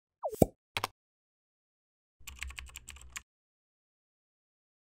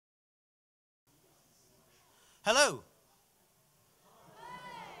Hello.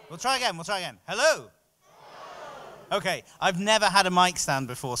 We'll try again. Hello. Okay, I've never had a mic stand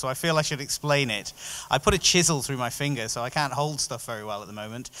before, so I feel I should explain it. I put a chisel through my finger, so I can't hold stuff very well at the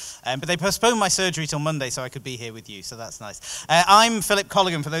moment. But they postponed my surgery till Monday, so I could be here with you, so that's nice. I'm Philip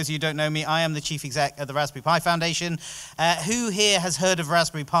Colligan. For those of you who don't know me, I am the chief exec of the Raspberry Pi Foundation. Who here has heard of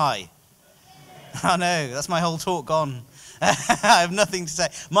Raspberry Pi? Oh no, that's my whole talk gone. I have nothing to say.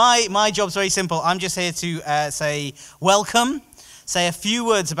 My job's very simple. I'm just here to say welcome, say a few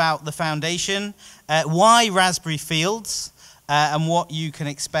words about the foundation, why Raspberry Fields, and what you can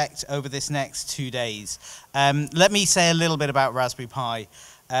expect over this next 2 days. Let me say a little bit about Raspberry Pi.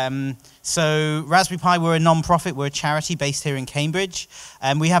 So Raspberry Pi, we're a non-profit, we're a charity based here in Cambridge,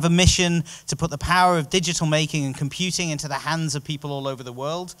 and we have a mission to put the power of digital making and computing into the hands of people all over the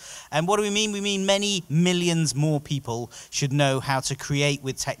world. And what do we mean? We mean many millions more people should know how to create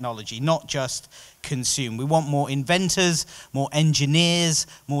with technology, not just consume. We want more inventors, more engineers,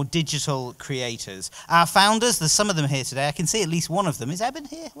 more digital creators. Our founders, there's some of them here today. I can see at least one of them. Is Eben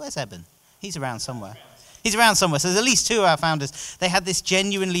here? Where's Eben? He's around somewhere. He's around somewhere. So there's at least two of our founders. They had this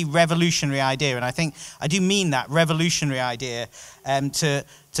genuinely revolutionary idea, and I do mean that, revolutionary idea, to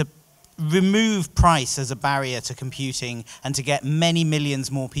remove price as a barrier to computing and to get many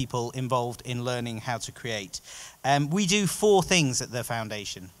millions more people involved in learning how to create. We do 4 things at the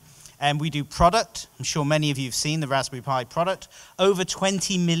foundation. We do product. I'm sure many of you have seen the Raspberry Pi product. Over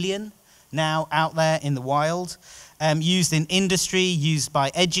 20 million now out there in the wild. Used in industry, used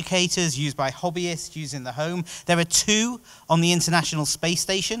by educators, used by hobbyists, used in the home. There are 2 on the International Space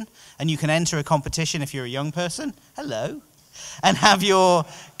Station, and you can enter a competition if you're a young person. Hello. And have your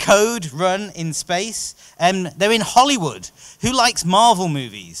code run in space. They're in Hollywood. Who likes Marvel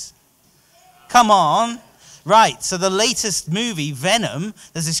movies? Come on. Right, so the latest movie, Venom,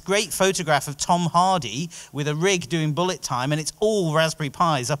 there's this great photograph of Tom Hardy with a rig doing bullet time, and it's all Raspberry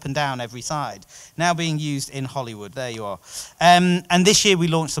Pis up and down every side. Now being used in Hollywood, there you are. And this year we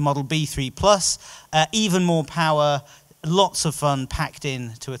launched the Model B3 Plus, even more power, lots of fun packed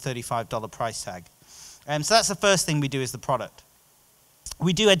in to a $35 price tag. So that's the first thing we do is the product.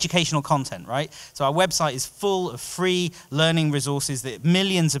 We do educational content, right? So our website is full of free learning resources that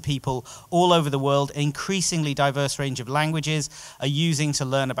millions of people all over the world, increasingly diverse range of languages, are using to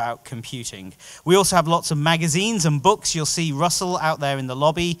learn about computing. We also have lots of magazines and books. You'll see Russell out there in the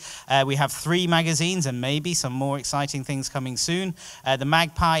lobby. We have 3 magazines and maybe some more exciting things coming soon. The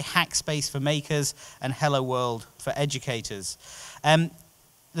Magpie, Hackspace for makers, and Hello World for educators.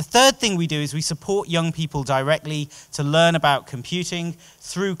 The third thing we do is we support young people directly to learn about computing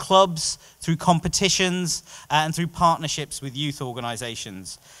through clubs, through competitions, and through partnerships with youth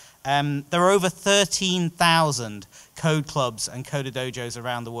organizations. There are over 13,000 code clubs and coder dojos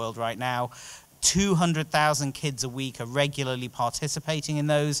around the world right now. 200,000 kids a week are regularly participating in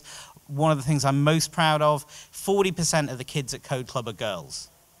those. One of the things I'm most proud of, 40% of the kids at Code Club are girls.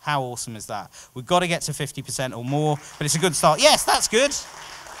 How awesome is that? We've got to get to 50% or more, but it's a good start. Yes, that's good.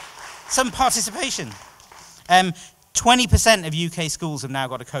 Some participation. 20% of UK schools have now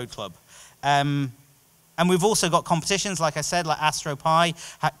got a code club. And we've also got competitions, like I said, like AstroPi,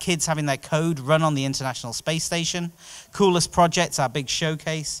 kids having their code run on the International Space Station. Coolest Projects, our big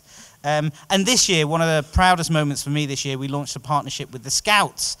showcase. And this year, one of the proudest moments for me this year, we launched a partnership with the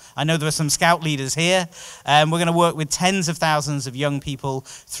Scouts. I know there are some Scout leaders here. We're going to work with tens of thousands of young people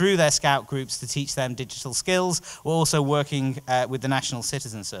through their Scout groups to teach them digital skills. We're also working with the National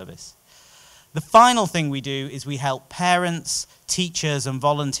Citizen Service. The final thing we do is we help parents, teachers, and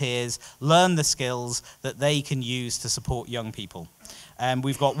volunteers learn the skills that they can use to support young people.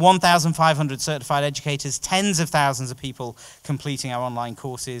 We've got 1,500 certified educators, tens of thousands of people completing our online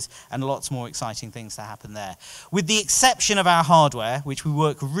courses, and lots more exciting things to happen there. With the exception of our hardware, which we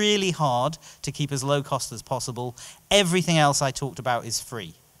work really hard to keep as low cost as possible, everything else I talked about is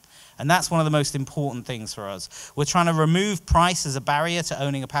free. And that's one of the most important things for us. We're trying to remove price as a barrier to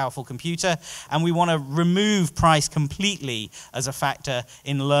owning a powerful computer, and we want to remove price completely as a factor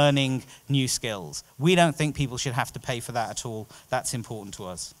in learning new skills. We don't think people should have to pay for that at all. That's important to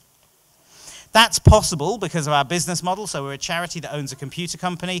us. That's possible because of our business model. So we're a charity that owns a computer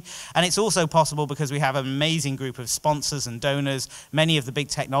company. And it's also possible because we have an amazing group of sponsors and donors. Many of the big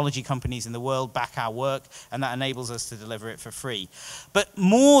technology companies in the world back our work, and that enables us to deliver it for free. But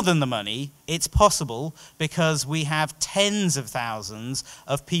more than the money, It's possible because we have tens of thousands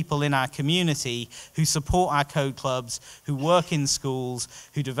of people in our community who support our code clubs, who work in schools,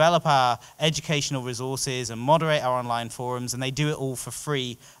 who develop our educational resources and moderate our online forums, and they do it all for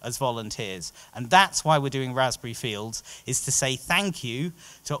free as volunteers. And that's why we're doing Raspberry Fields, is to say thank you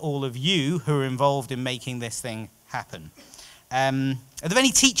to all of you who are involved in making this thing happen. Are there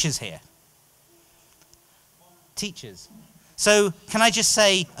any teachers here? Teachers. So can I just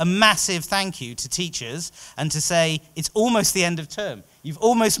say a massive thank you to teachers and to say it's almost the end of term. You've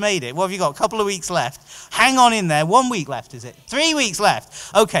almost made it. What have you got? A couple of weeks left. Hang on in there. 1 week left, is it? 3 weeks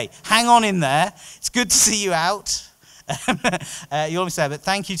left. Okay, hang on in there. It's good to see you out. You almost said, but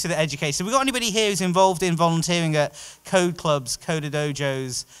thank you to the educators. Have we got anybody here who's involved in volunteering at code clubs, coder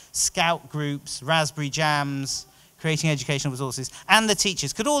dojos, scout groups, Raspberry Jams, creating educational resources, and the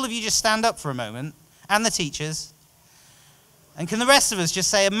teachers? Could all of you just stand up for a moment? And the teachers? And can the rest of us just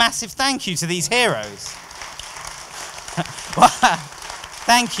say a massive thank you to these heroes?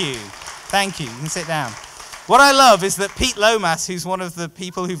 Thank you. Thank you. You can sit down. What I love is that Pete Lomas, who's one of the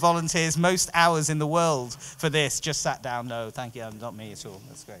people who volunteers most hours in the world for this, just sat down. No, thank you. Not me at all.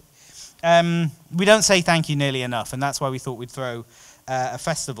 That's great. We don't say thank you nearly enough, and that's why we thought we'd throw a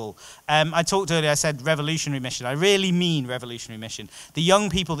festival. I talked earlier, I said revolutionary mission. I really mean revolutionary mission. The young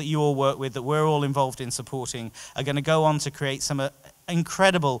people that you all work with, that we're all involved in supporting, are going to go on to create some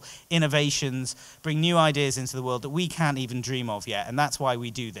incredible innovations, bring new ideas into the world that we can't even dream of yet, and that's why we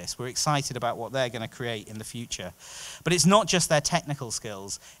do this. We're excited about what they're going to create in the future. But it's not just their technical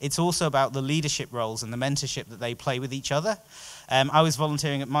skills, it's also about the leadership roles and the mentorship that they play with each other. I was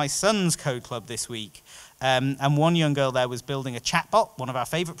volunteering at my son's code club this week, and one young girl there was building a chatbot, one of our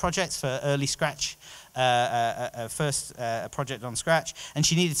favorite projects for early Scratch, first project on Scratch, and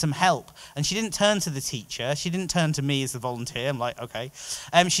she needed some help. And she didn't turn to the teacher, she didn't turn to me as the volunteer, I'm like, okay.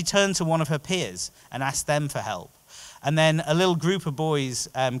 She turned to one of her peers and asked them for help. And then a little group of boys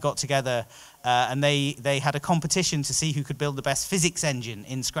got together and they had a competition to see who could build the best physics engine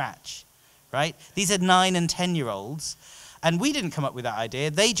in Scratch, right? These are 9 and 10-year-olds. And we didn't come up with that idea.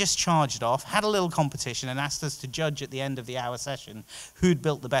 They just charged off, had a little competition, and asked us to judge at the end of the hour session who'd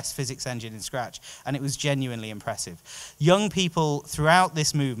built the best physics engine in Scratch. And it was genuinely impressive. Young people throughout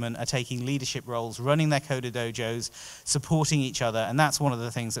this movement are taking leadership roles, running their coder dojos, supporting each other, and that's one of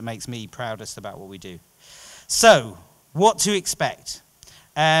the things that makes me proudest about what we do. So, what to expect?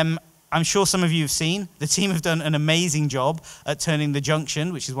 I'm sure some of you have seen, the team have done an amazing job at turning the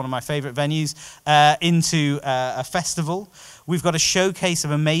Junction, which is one of my favorite venues, into a festival. We've got a showcase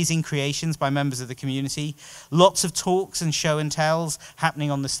of amazing creations by members of the community. Lots of talks and show and tells happening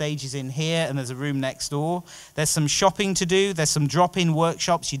on the stages in here, and there's a room next door. There's some shopping to do. There's some drop-in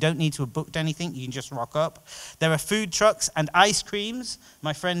workshops. You don't need to have booked anything. You can just rock up. There are food trucks and ice creams.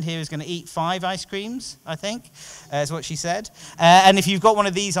 My friend here is going to eat 5 ice creams, I think, is what she said. And if you've got one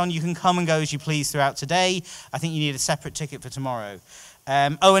of these on, you can come and go as you please throughout today. I think you need a separate ticket for tomorrow.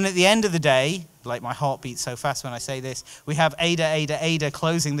 Oh, and at the end of the day, like my heart beats so fast when I say this, we have Ada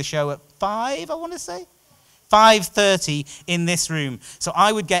closing the show at 5, I want to say. 5:30 in this room. So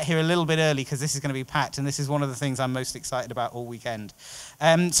I would get here a little bit early because this is going to be packed, and this is one of the things I'm most excited about all weekend.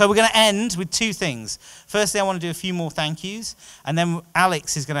 So we're going to end with 2 things. Firstly, I want to do a few more thank yous, and then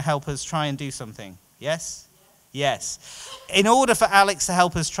Alex is going to help us try and do something. Yes? Yes. In order for Alex to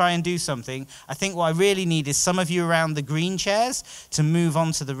help us try and do something, I think what I really need is some of you around the green chairs to move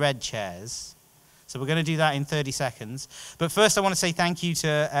on to the red chairs. So we're going to do that in 30 seconds. But first I want to say thank you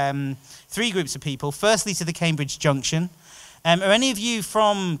to 3 groups of people. Firstly, to the Cambridge Junction. Are any of you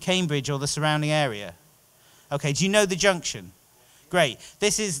from Cambridge or the surrounding area? Okay, do you know the Junction? Great.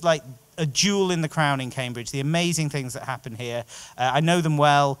 This is like a jewel in the crown in Cambridge, the amazing things that happen here. I know them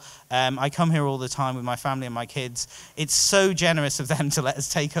well. I come here all the time with my family and my kids. It's so generous of them to let us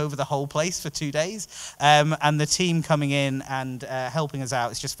take over the whole place for 2 days. And the team coming in and helping us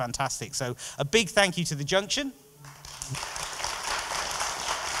out is just fantastic. So a big thank you to the Junction.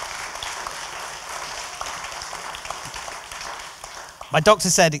 My doctor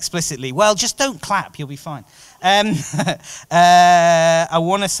said explicitly, well, just don't clap, you'll be fine. I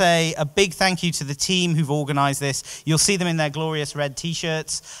want to say a big thank you to the team who've organized this. You'll see them in their glorious red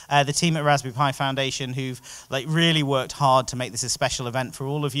t-shirts. The team at Raspberry Pi Foundation who've really worked hard to make this a special event for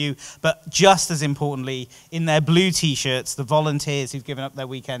all of you. But just as importantly, in their blue t-shirts, the volunteers who've given up their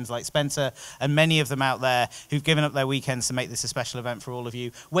weekends, like Spencer and many of them out there who've given up their weekends to make this a special event for all of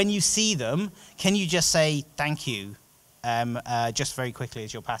you. When you see them, can you just say thank you? Just very quickly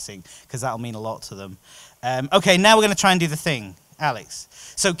as you're passing, because that'll mean a lot to them. Okay, now we're going to try and do the thing. Alex.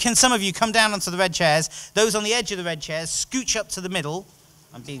 So can some of you come down onto the red chairs? Those on the edge of the red chairs, scooch up to the middle.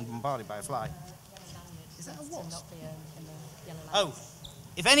 I'm being bombarded by a fly. Is that a wasp? Oh,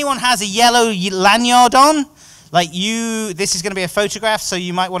 if anyone has a yellow lanyard on, like you, this is going to be a photograph, so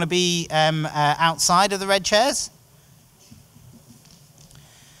you might want to be outside of the red chairs.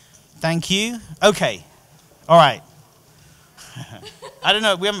 Thank you. Okay. All right. I don't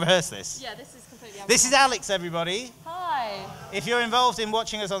know. We haven't rehearsed this. Yeah, this is completely. This is Alex, everybody. Hi. If you're involved in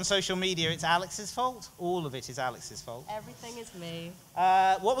watching us on social media, it's Alex's fault. All of it is Alex's fault. Everything is me.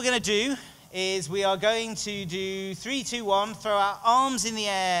 What we're going to do is we are going to do 3, 2, 1, throw our arms in the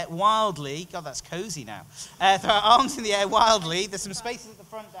air wildly. God, that's cozy now. Throw our arms in the air wildly. There's some spaces at the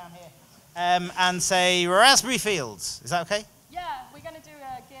front down here. And say Raspberry Fields. Is that okay? Yeah, we're going to do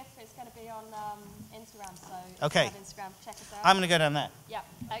a GIF. It's going to be on Instagram, so okay. if you have Instagram, check us out. I'm going to go down there. Yeah,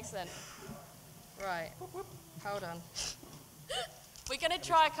 excellent. Right, hold on. We're going to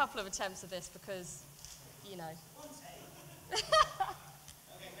try a couple of attempts of this because, you know.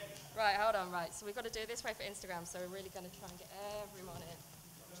 Right, hold on, right. So we've got to do it this way for Instagram, so we're really going to try and get everyone in.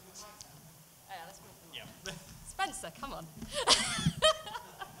 Oh, yeah, let's move them. Yeah. Spencer, come on.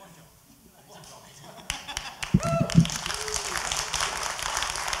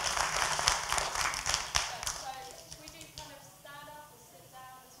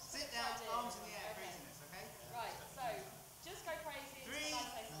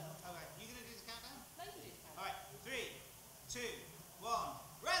 Two, one.